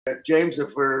James,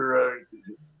 if we're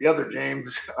the other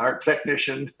James, our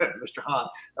technician, Mr. Hahn,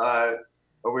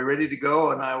 are we ready to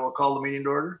go? And I will call the meeting to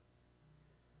order.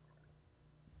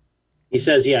 He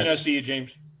says Yeah, I yes. see you,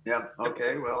 James. Yeah.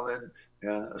 Okay. Well,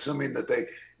 then, assuming that they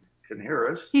can hear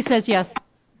us, He says yes.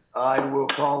 I will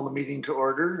call the meeting to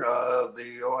order.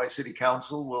 The Ojai City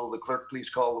Council. Will the clerk please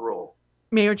call the roll?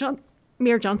 Mayor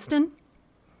Johnston,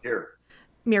 Here.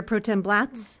 Mayor Pro Tem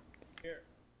Blatz Here.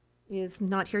 is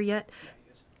not here yet.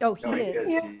 Oh, he No, is.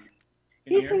 yes.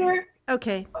 He's here.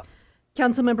 Okay.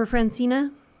 Councilmember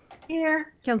Francina,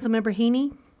 Here. Councilmember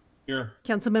Haney, Here.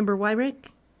 Councilmember Wyrick.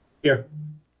 Here.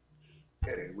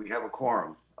 Okay, we have a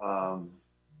quorum.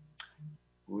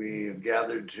 We have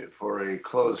gathered for a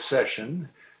closed session.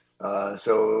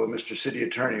 So, Mr. City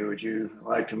Attorney, would you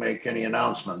like to make any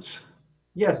announcements?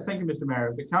 Yes, thank you, Mr.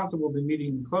 Mayor. The council will be meeting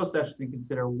in closed session to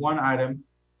consider one item,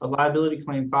 a liability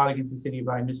claim filed against the city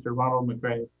by Mr. Ronald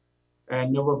McRae,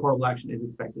 and no reportable action is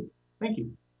expected. Thank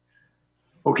you.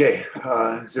 Okay,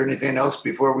 is there anything else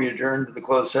before we adjourn to the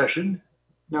closed session?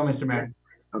 No, Mr. Mayor.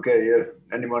 Okay,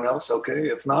 anyone else? Okay,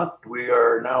 if not, we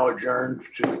are now adjourned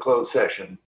to the closed session.